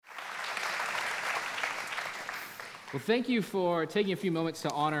Well, thank you for taking a few moments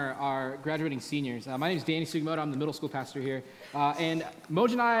to honor our graduating seniors. My name is Danny Sugimoto. I'm the middle school pastor here. And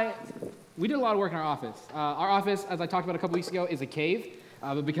Moj and I, we did a lot of work in our office. Our office, as I talked about a couple weeks ago, is a cave.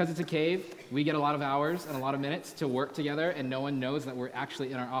 But because it's a cave, we get a lot of hours and a lot of minutes to work together, and no one knows that we're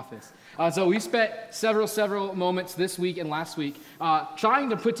actually in our office. So we spent several moments this week and last week trying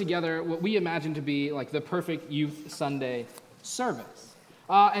to put together what we imagine to be like the perfect Youth Sunday service.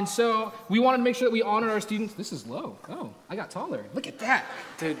 And so we wanted to make sure that we honored our students. This is low. Oh, I got taller. Look at that.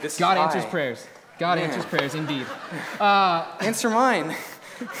 Dude, this God is answers high. prayers. God answers prayers, indeed. Answer mine.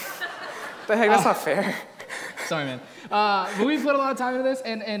 The heck, that's not fair. Sorry, man. But we've put a lot of time into this,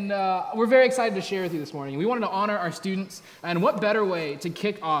 and we're very excited to share with you this morning. We wanted to honor our students, and what better way to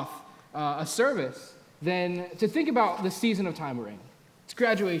kick off a service than to think about the season of time we're in. It's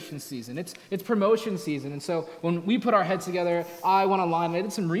graduation season. It's promotion season. And so when we put our heads together, I went online and I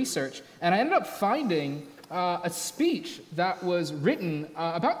did some research, and I ended up finding a speech that was written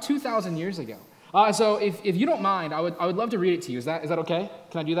about 2,000 years ago. So if you don't mind, I would love to read it to you. Is that okay?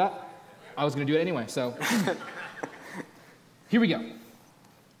 Can I do that? I was going to do it anyway, so. Here we go.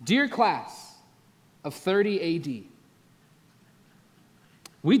 Dear class of 30 AD,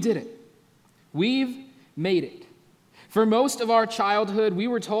 we did it. We've made it. For most of our childhood, we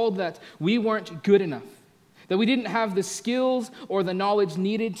were told that we weren't good enough, that we didn't have the skills or the knowledge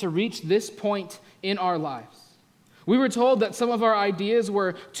needed to reach this point in our lives. We were told that some of our ideas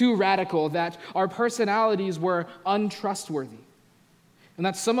were too radical, that our personalities were untrustworthy, and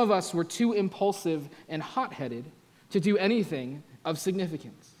that some of us were too impulsive and hot-headed to do anything of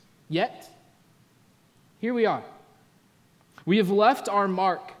significance. Yet, here we are. We have left our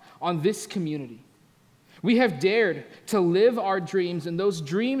mark on this community. We have dared to live our dreams, and those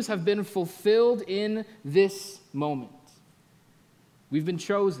dreams have been fulfilled in this moment. We've been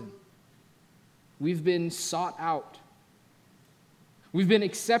chosen. We've been sought out. We've been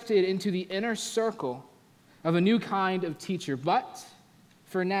accepted into the inner circle of a new kind of teacher. But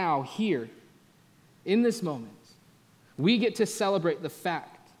for now, here, in this moment, we get to celebrate the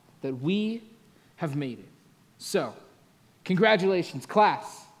fact that we have made it. So, congratulations,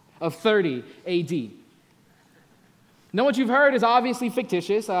 class of 30 AD. Now, what you've heard is obviously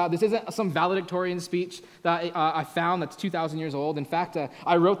fictitious. This isn't some valedictorian speech that I found that's 2,000 years old. In fact,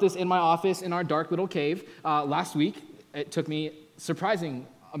 I wrote this in my office in our dark little cave last week. It took me a surprising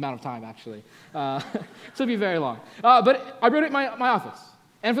amount of time, actually. It took me very long. But I wrote it in my office.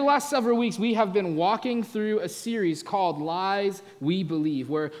 And for the last several weeks, we have been walking through a series called Lies We Believe,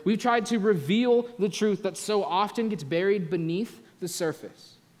 where we've tried to reveal the truth that so often gets buried beneath the surface.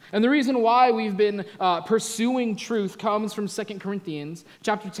 And the reason why we've been pursuing truth comes from 2 Corinthians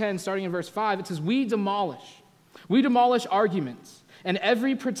chapter 10, starting in verse 5. It says, we demolish arguments and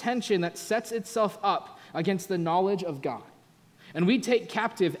every pretension that sets itself up against the knowledge of God. And we take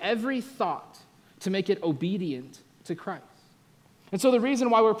captive every thought to make it obedient to Christ. And so the reason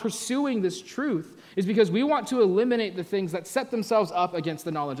why we're pursuing this truth is because we want to eliminate the things that set themselves up against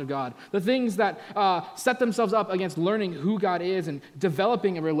the knowledge of God, the things that set themselves up against learning who God is and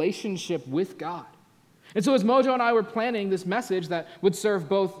developing a relationship with God. And so as Mojo and I were planning this message that would serve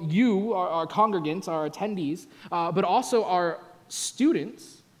both you, our congregants, our attendees, but also our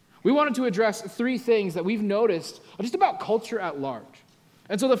students, we wanted to address three things that we've noticed just about culture at large.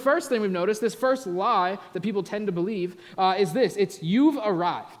 And so the first thing we've noticed, this first lie that people tend to believe, is this. It's you've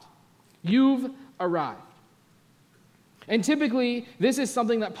arrived. You've arrived. And typically, this is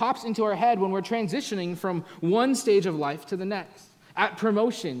something that pops into our head when we're transitioning from one stage of life to the next, at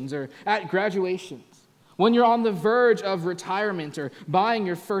promotions or at graduations, when you're on the verge of retirement or buying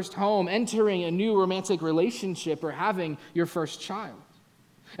your first home, entering a new romantic relationship, or having your first child.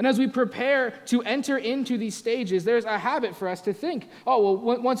 And as we prepare to enter into these stages, there's a habit for us to think, oh,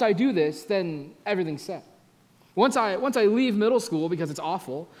 well, once I do this, then everything's set. Once I leave middle school, because it's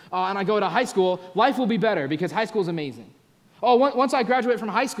awful, and I go to high school, life will be better, because high school is amazing. Oh, once I graduate from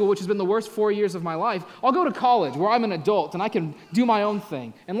high school, which has been the worst 4 years of my life, I'll go to college, where I'm an adult, and I can do my own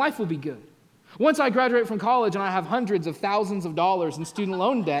thing, and life will be good. Once I graduate from college and I have hundreds of thousands of dollars in student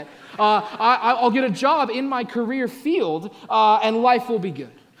loan debt, I'll get a job in my career field, and life will be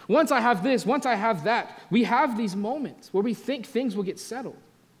good. Once I have this, once I have that, we have these moments where we think things will get settled.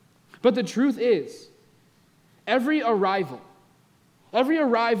 But the truth is, every arrival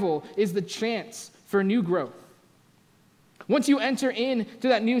is the chance for new growth. Once you enter into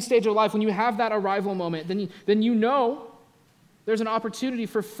that new stage of life, when you have that arrival moment, then you know there's an opportunity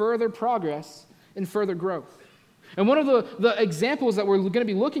for further progress and further growth. And one of the examples that we're going to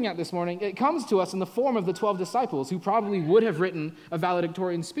be looking at this morning, it comes to us in the form of the 12 disciples who probably would have written a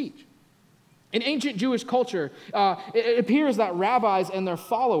valedictorian speech. In ancient Jewish culture, it appears that rabbis and their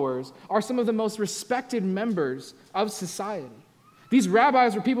followers are some of the most respected members of society. These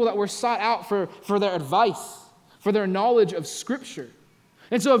rabbis were people that were sought out for their advice, for their knowledge of Scripture.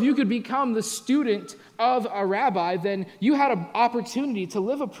 And so if you could become the student of a rabbi, then you had an opportunity to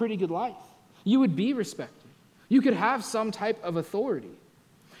live a pretty good life. You would be respected. You could have some type of authority.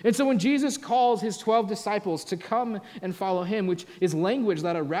 And so when Jesus calls his 12 disciples to come and follow him, which is language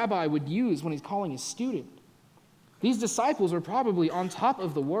that a rabbi would use when he's calling his student, these disciples were probably on top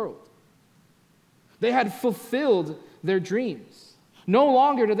of the world. They had fulfilled their dreams. No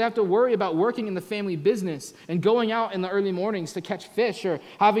longer did they have to worry about working in the family business and going out in the early mornings to catch fish or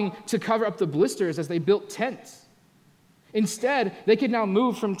having to cover up the blisters as they built tents. Instead, they could now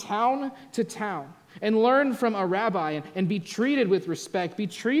move from town to town and learn from a rabbi and be treated with respect, be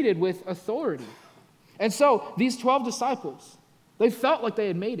treated with authority. And so these 12 disciples, they felt like they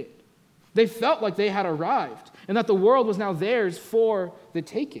had made it. They felt like they had arrived and that the world was now theirs for the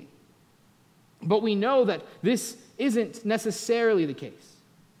taking. But we know that this isn't necessarily the case.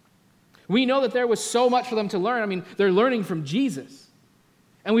 We know that there was so much for them to learn. I mean, they're learning from Jesus.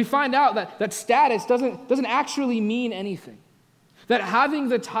 And we find out that status doesn't actually mean anything. That having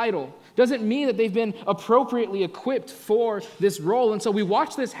the title doesn't mean that they've been appropriately equipped for this role. And so we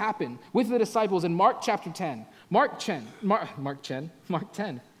watch this happen with the disciples in Mark chapter 10. Mark 10.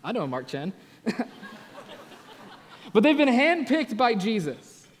 I know Mark 10. But they've been handpicked by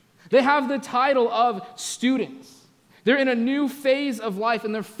Jesus. They have the title of students. They're in a new phase of life,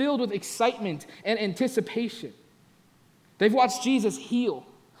 and they're filled with excitement and anticipation. They've watched Jesus heal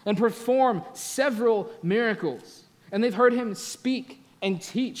and perform several miracles, and they've heard him speak and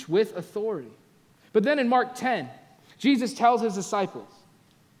teach with authority. But then in Mark 10, Jesus tells his disciples,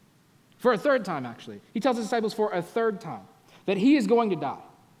 for a third time actually, he tells his disciples for a third time that he is going to die.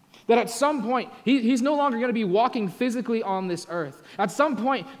 That at some point, he's no longer going to be walking physically on this earth. At some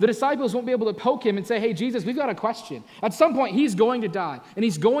point, the disciples won't be able to poke him and say, hey, Jesus, we've got a question. At some point, he's going to die, and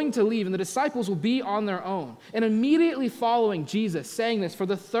he's going to leave, and the disciples will be on their own. And immediately following Jesus saying this for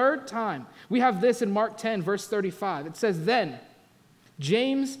the third time, we have this in Mark 10, verse 35. It says, then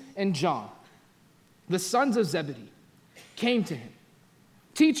James and John, the sons of Zebedee, came to him.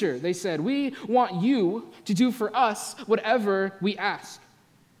 Teacher, they said, we want you to do for us whatever we ask.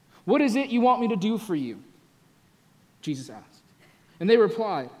 What is it you want me to do for you? Jesus asked. And they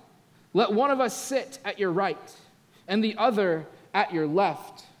replied, let one of us sit at your right and the other at your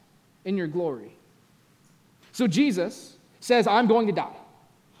left in your glory. So Jesus says, I'm going to die.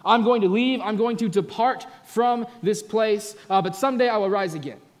 I'm going to leave. I'm going to depart from this place, but someday I will rise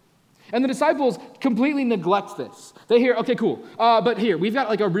again. And the disciples completely neglect this. They hear, okay, cool, but here, we've got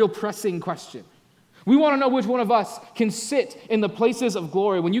like a real pressing question. We want to know which one of us can sit in the places of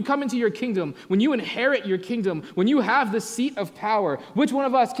glory. When you come into your kingdom, when you inherit your kingdom, when you have the seat of power, which one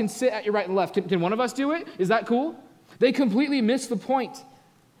of us can sit at your right and left? Can one of us do it? Is that cool? They completely miss the point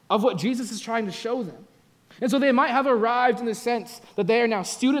of what Jesus is trying to show them. And so they might have arrived in the sense that they are now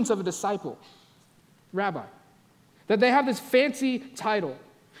students of a disciple, rabbi, that they have this fancy title.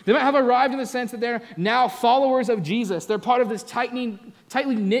 They might have arrived in the sense that they're now followers of Jesus. They're part of this tightly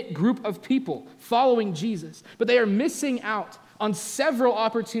knit group of people following Jesus. But they are missing out on several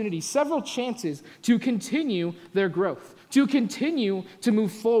opportunities, several chances to continue their growth, to continue to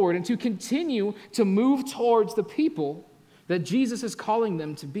move forward, and to continue to move towards the people that Jesus is calling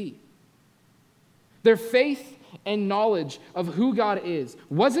them to be. Their faith and knowledge of who God is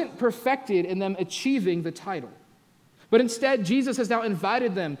wasn't perfected in them achieving the title. But instead, Jesus has now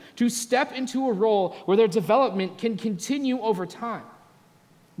invited them to step into a role where their development can continue over time.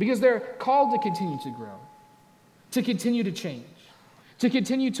 Because they're called to continue to grow, to continue to change, to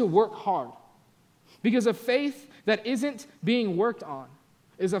continue to work hard. Because a faith that isn't being worked on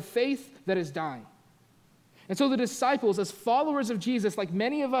is a faith that is dying. And so the disciples, as followers of Jesus, like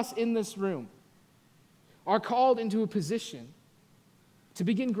many of us in this room, are called into a position to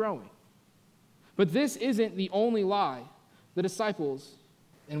begin growing. But this isn't the only lie the disciples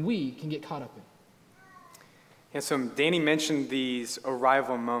and we can get caught up in. Yeah, so Danny mentioned these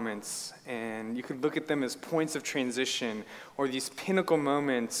arrival moments, and you could look at them as points of transition or these pinnacle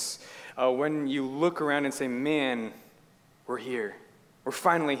moments when you look around and say, man, we're here. We're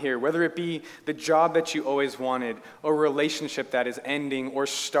finally here, whether it be the job that you always wanted, a relationship that is ending or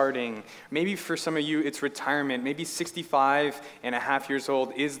starting. Maybe for some of you, it's retirement. Maybe 65 and a half years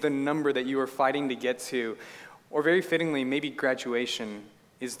old is the number that you are fighting to get to. Or very fittingly, maybe graduation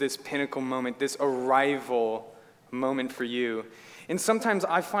is this pinnacle moment, this arrival moment for you. And sometimes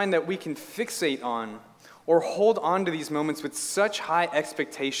I find that we can fixate on or hold on to these moments with such high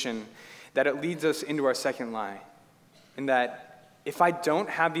expectation that it leads us into our second lie, in that if I don't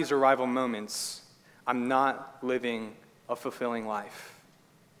have these arrival moments, I'm not living a fulfilling life.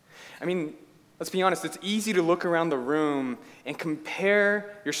 I mean, let's be honest, it's easy to look around the room and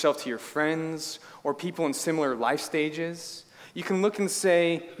compare yourself to your friends or people in similar life stages. You can look and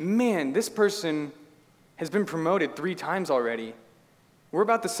say, man, this person has been promoted 3 times already. We're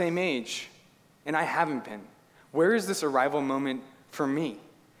about the same age, and I haven't been. Where is this arrival moment for me?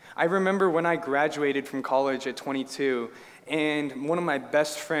 I remember when I graduated from college at 22, and one of my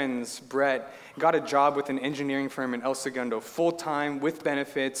best friends, Brett, got a job with an engineering firm in El Segundo, full-time, with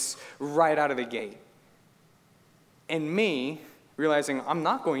benefits, right out of the gate. And me, realizing I'm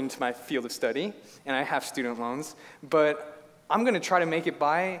not going to my field of study, and I have student loans, but I'm going to try to make it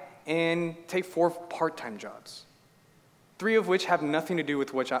by and take 4 part-time jobs, 3 of which have nothing to do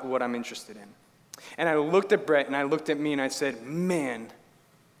with what I'm interested in. And I looked at Brett, and I looked at me, and I said, man,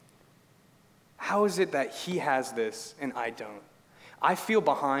 how is it that he has this and I don't? I feel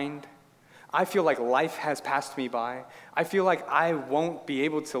behind. I feel like life has passed me by. I feel like I won't be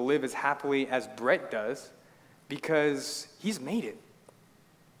able to live as happily as Brett does because he's made it.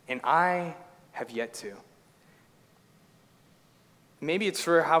 And I have yet to. Maybe it's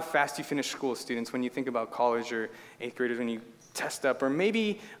for how fast you finish school, students, when you think about college, or 8th graders when you test up. Or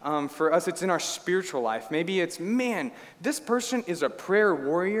maybe for us, it's in our spiritual life. Maybe it's, man, this person is a prayer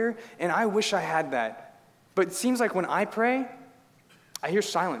warrior, and I wish I had that. But it seems like when I pray, I hear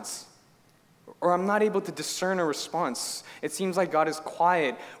silence, or I'm not able to discern a response. It seems like God is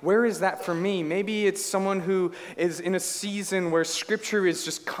quiet. Where is that for me? Maybe it's someone who is in a season where Scripture is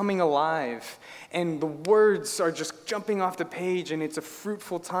just coming alive, and the words are just jumping off the page, and it's a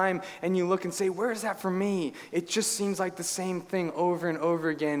fruitful time, and you look and say, where is that for me? It just seems like the same thing over and over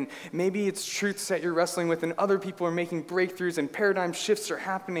again. Maybe it's truths that you're wrestling with, and other people are making breakthroughs, and paradigm shifts are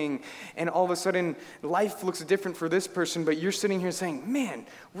happening, and all of a sudden, life looks different for this person, but you're sitting here saying, man,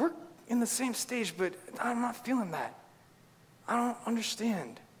 we're in the same stage, but I'm not feeling that. I don't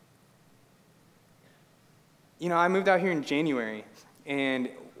understand. You know, I moved out here in January, and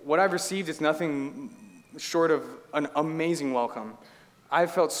what I've received is nothing short of an amazing welcome.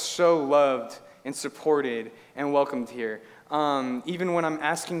 I've felt so loved and supported and welcomed here. Even when I'm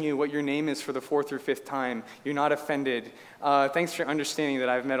asking you what your name is for the 4th or 5th time, you're not offended. Thanks for understanding that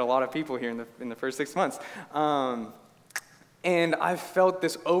I've met a lot of people here in the first 6 months. And I've felt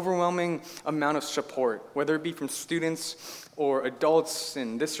this overwhelming amount of support, whether it be from students or adults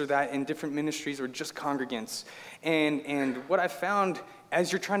and this or that in different ministries or just congregants. And what I found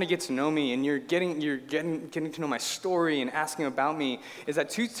as you're trying to get to know me and you're getting to know my story and asking about me is that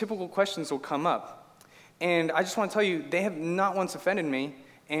 2 typical questions will come up. And I just want to tell you, they have not once offended me,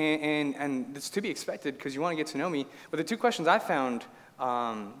 and it's to be expected because you want to get to know me. But the 2 questions I found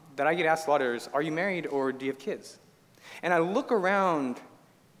that I get asked a lot is, are you married or do you have kids? And I look around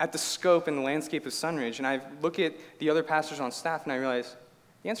at the scope and the landscape of Sunridge, and I look at the other pastors on staff, and I realize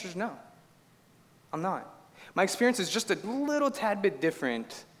the answer is no. I'm not. My experience is just a little tad bit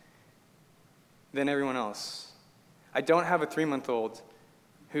different than everyone else. I don't have a 3-month-old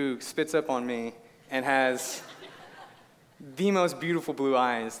who spits up on me and has the most beautiful blue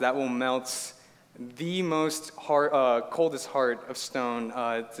eyes that will melt the most coldest heart of stone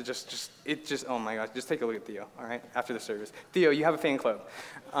oh my gosh, just take a look at Theo, all right, after the service. Theo, you have a fan club.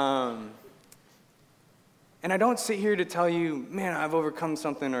 And I don't sit here to tell you, man, I've overcome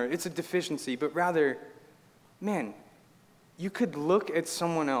something or it's a deficiency, but rather, man, you could look at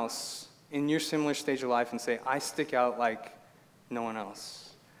someone else in your similar stage of life and say, I stick out like no one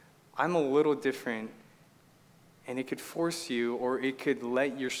else. I'm a little different. And it could force you, or it could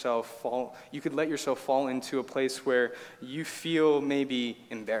let yourself fall. You could let yourself fall into a place where you feel maybe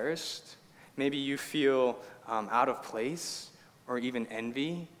embarrassed. Maybe you feel out of place, or even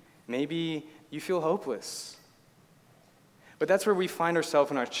envy. Maybe you feel hopeless. But that's where we find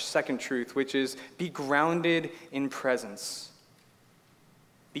ourselves in our second truth, which is be grounded in presence.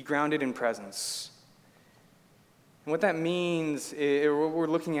 Be grounded in presence. And what that means, what we're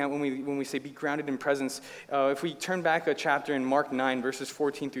looking at when we say be grounded in presence, if we turn back a chapter in Mark 9, verses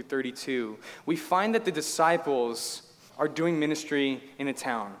 14 through 32, we find that the disciples are doing ministry in a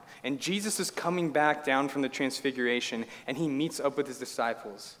town. And Jesus is coming back down from the transfiguration, and he meets up with his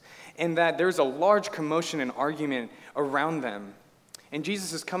disciples. And that there's a large commotion and argument around them. And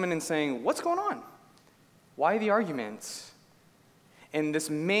Jesus is coming and saying, what's going on? Why the arguments? And this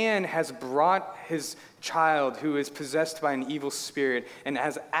man has brought his child who is possessed by an evil spirit and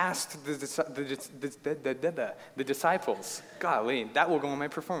has asked the disciples, golly, that will go on my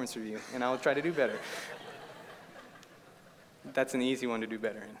performance review, and I will try to do better. That's an easy one to do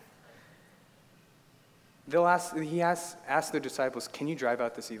better in. he asks the disciples, can you drive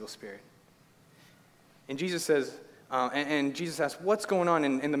out this evil spirit? And Jesus says, and Jesus asks, what's going on?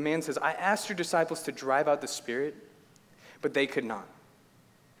 And the man says, I asked your disciples to drive out the spirit, but they could not.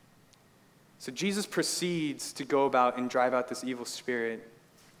 So Jesus proceeds to go about and drive out this evil spirit.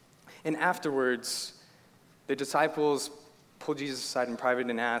 And afterwards, the disciples pull Jesus aside in private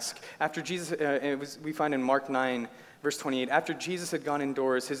and ask, after Jesus, we find in Mark 9, verse 28, after Jesus had gone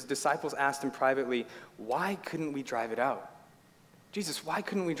indoors, his disciples asked him privately, why couldn't we drive it out? Jesus, why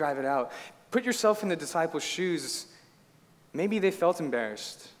couldn't we drive it out? Put yourself in the disciples' shoes. Maybe they felt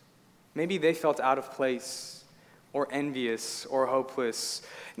embarrassed. Maybe they felt out of place or envious or hopeless.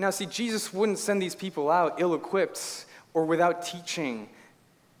 Now, see, Jesus wouldn't send these people out ill-equipped or without teaching.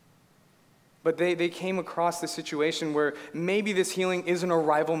 But they came across this situation where maybe this healing is an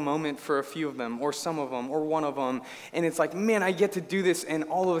arrival moment for a few of them, or some of them, or one of them. And it's like, man, I get to do this, and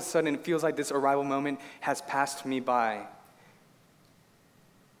all of a sudden it feels like this arrival moment has passed me by.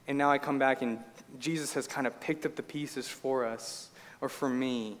 And now I come back and Jesus has kind of picked up the pieces for us, or for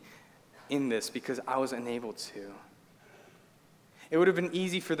me, in this, because I was unable to. It would have been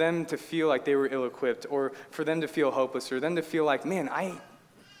easy for them to feel like they were ill-equipped, or for them to feel hopeless, or them to feel like, man, I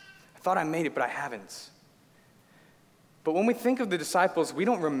thought I made it, but I haven't. But when we think of the disciples, we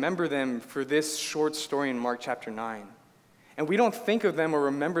don't remember them for this short story in Mark chapter 9. And we don't think of them or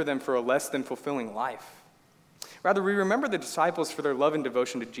remember them for a less than fulfilling life. Rather, we remember the disciples for their love and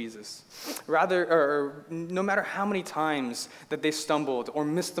devotion to Jesus. Rather, no matter how many times that they stumbled or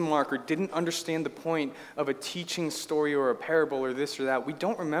missed the mark or didn't understand the point of a teaching story or a parable or this or that, we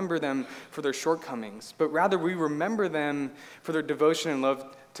don't remember them for their shortcomings, but rather we remember them for their devotion and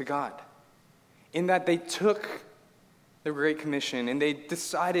love to God. In that they took the Great Commission and they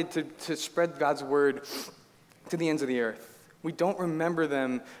decided to spread God's word to the ends of the earth. We don't remember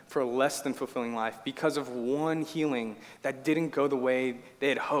them for a less than fulfilling life because of one healing that didn't go the way they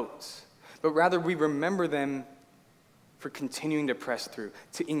had hoped. But rather, we remember them for continuing to press through,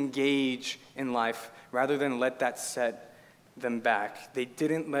 to engage in life, rather than let that set them back. They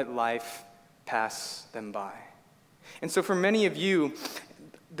didn't let life pass them by. And so for many of you,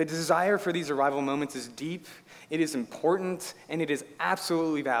 the desire for these arrival moments is deep, it is important, and it is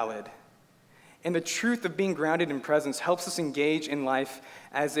absolutely valid. And the truth of being grounded in presence helps us engage in life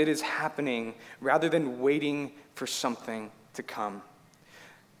as it is happening rather than waiting for something to come.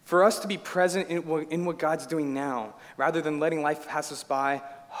 For us to be present in what God's doing now rather than letting life pass us by,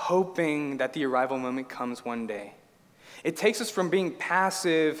 hoping that the arrival moment comes one day. It takes us from being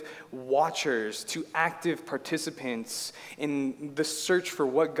passive watchers to active participants in the search for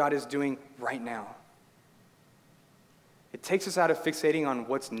what God is doing right now. It takes us out of fixating on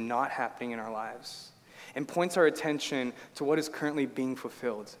what's not happening in our lives and points our attention to what is currently being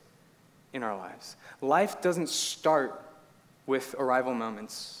fulfilled in our lives. Life doesn't start with arrival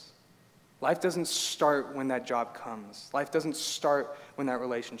moments. Life doesn't start when that job comes. Life doesn't start when that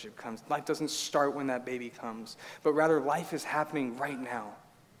relationship comes. Life doesn't start when that baby comes. But rather, life is happening right now.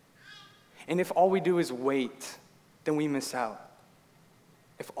 And if all we do is wait, then we miss out.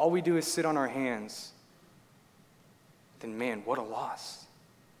 If all we do is sit on our hands, then man, what a loss.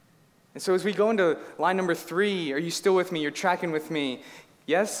 And so as we go into line number 3, are you still with me? You're tracking with me.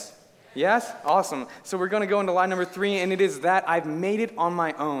 Yes? Yes? Awesome. So we're going to go into line number 3, and it is that I've made it on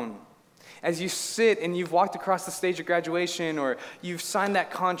my own. As you sit and you've walked across the stage of graduation, or you've signed that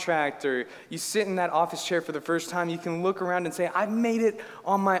contract, or you sit in that office chair for the first time, you can look around and say, I've made it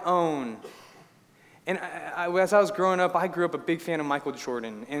on my own. And as I was growing up, I grew up a big fan of Michael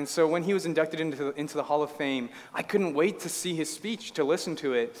Jordan. And so when he was inducted into the Hall of Fame, I couldn't wait to see his speech, to listen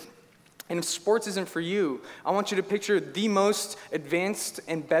to it. And if sports isn't for you, I want you to picture the most advanced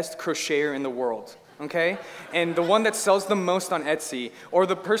and best crocheter in the world, okay? And the one that sells the most on Etsy, or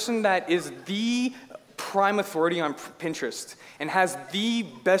the person that is the prime authority on Pinterest and has the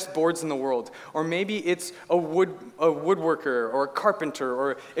best boards in the world. Or maybe it's a woodworker or a carpenter,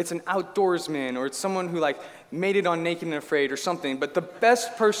 or it's an outdoorsman, or it's someone who made it on Naked and Afraid or something. But the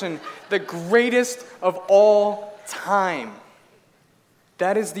best person, the greatest of all time,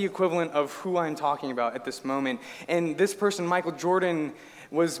 that is the equivalent of who I'm talking about at this moment. And this person, Michael Jordan,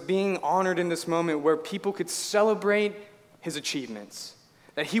 was being honored in this moment where people could celebrate his achievements.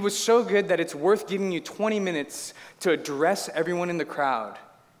 That he was so good that it's worth giving you 20 minutes to address everyone in the crowd,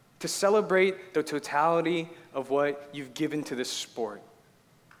 to celebrate the totality of what you've given to this sport.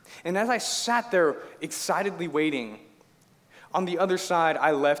 And as I sat there excitedly waiting, on the other side,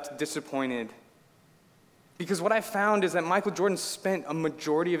 I left disappointed. Because what I found is that Michael Jordan spent a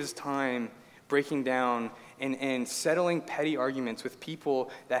majority of his time breaking down and settling petty arguments with people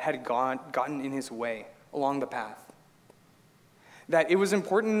that had gotten in his way along the path. That it was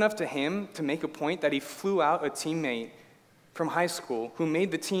important enough to him to make a point that he flew out a teammate from high school who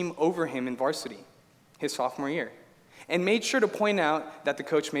made the team over him in varsity his sophomore year, and made sure to point out that the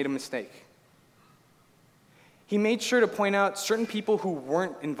coach made a mistake. He made sure to point out certain people who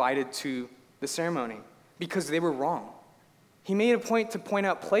weren't invited to the ceremony because they were wrong. He made a point to point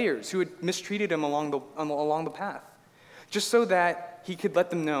out players who had mistreated him along the path, just so that he could let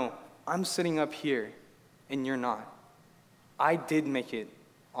them know, I'm sitting up here and you're not. I did make it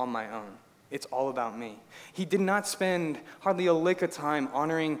on my own. It's all about me. He did not spend hardly a lick of time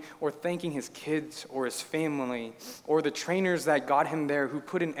honoring or thanking his kids or his family or the trainers that got him there who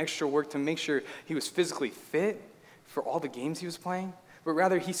put in extra work to make sure he was physically fit for all the games he was playing, but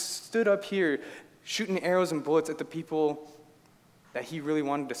rather he stood up here shooting arrows and bullets at the people that he really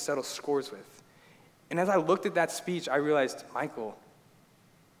wanted to settle scores with. And as I looked at that speech, I realized, Michael,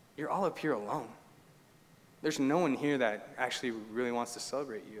 you're all up here alone. There's no one here that actually really wants to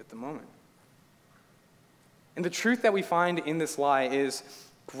celebrate you at the moment. And the truth that we find in this lie is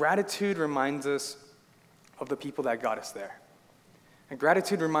gratitude reminds us of the people that got us there. And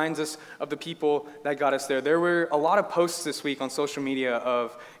gratitude reminds us of the people that got us there. There were a lot of posts this week on social media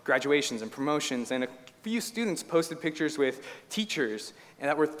of graduations and promotions, and a few students posted pictures with teachers and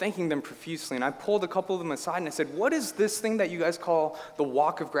that were thanking them profusely. And I pulled a couple of them aside and I said, what is this thing that you guys call the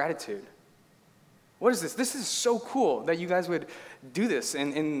walk of gratitude? What is this? This is so cool that you guys would do this.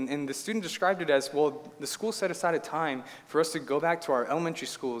 And the student described it as, well, the school set aside a time for us to go back to our elementary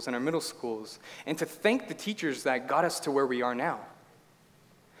schools and our middle schools and to thank the teachers that got us to where we are now.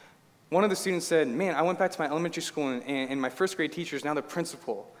 One of the students said, man, I went back to my elementary school and my first grade teacher is now the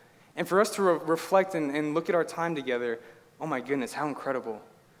principal. And for us to reflect and look at our time together, oh my goodness, how incredible.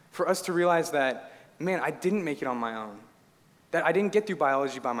 For us to realize that, man, I didn't make it on my own. That I didn't get through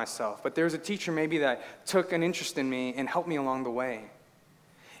biology by myself, but there was a teacher maybe that took an interest in me and helped me along the way.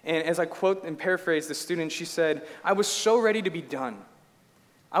 And as I quote and paraphrase the student, she said, I was so ready to be done.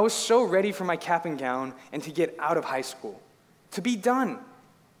 I was so ready for my cap and gown and to get out of high school. To be done.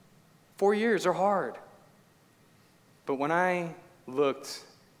 4 years are hard. But when I looked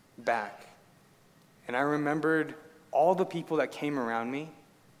back and I remembered all the people that came around me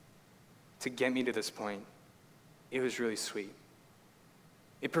to get me to this point, it was really sweet.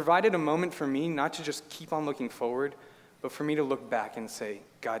 It provided a moment for me not to just keep on looking forward, but for me to look back and say,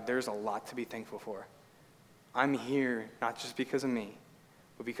 God, there's a lot to be thankful for. I'm here not just because of me,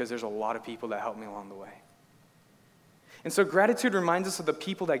 but because there's a lot of people that helped me along the way. And so gratitude reminds us of the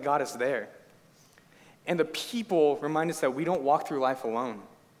people that got us there. And the people remind us that we don't walk through life alone.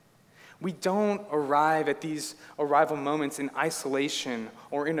 We don't arrive at these arrival moments in isolation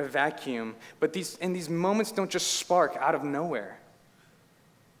or in a vacuum, but these moments don't just spark out of nowhere.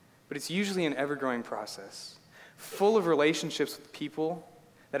 But it's usually an ever-growing process, full of relationships with people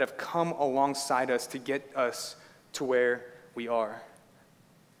that have come alongside us to get us to where we are.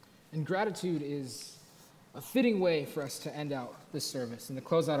 And gratitude is a fitting way for us to end out this service and to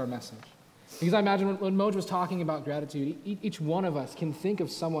close out our message. Because I imagine when Moj was talking about gratitude, each one of us can think of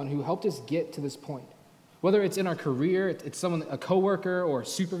someone who helped us get to this point. Whether it's in our career, it's someone, a coworker or a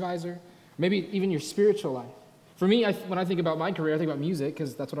supervisor, maybe even your spiritual life. For me, when I think about my career, I think about music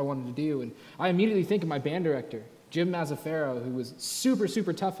because that's what I wanted to do. And I immediately think of my band director, Jim Mazzaferro, who was super,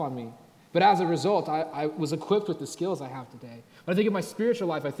 super tough on me. But as a result, I was equipped with the skills I have today. When I think of my spiritual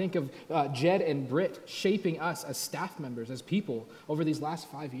life, I think of Jed and Britt shaping us as staff members, as people, over these last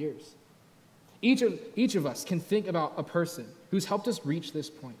 5 years. Each of us can think about a person who's helped us reach this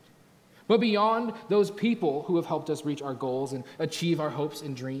point. But beyond those people who have helped us reach our goals and achieve our hopes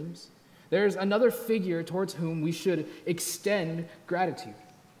and dreams, there's another figure towards whom we should extend gratitude. And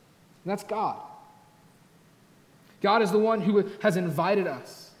that's God. God is the one who has invited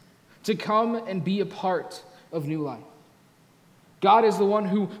us to come and be a part of new life. God is the one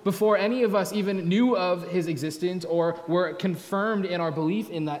who, before any of us even knew of his existence or were confirmed in our belief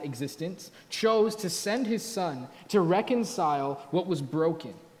in that existence, chose to send his son to reconcile what was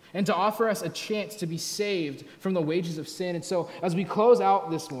broken and to offer us a chance to be saved from the wages of sin. And so as we close out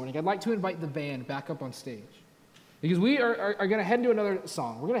this morning, I'd like to invite the band back up on stage because we are going to head into another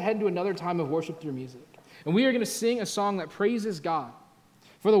song. We're going to head into another time of worship through music. And we are going to sing a song that praises God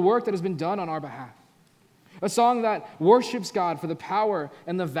for the work that has been done on our behalf. A song that worships God for the power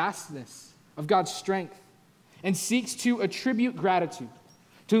and the vastness of God's strength and seeks to attribute gratitude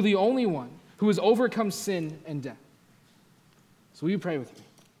to the only one who has overcome sin and death. So will you pray with me?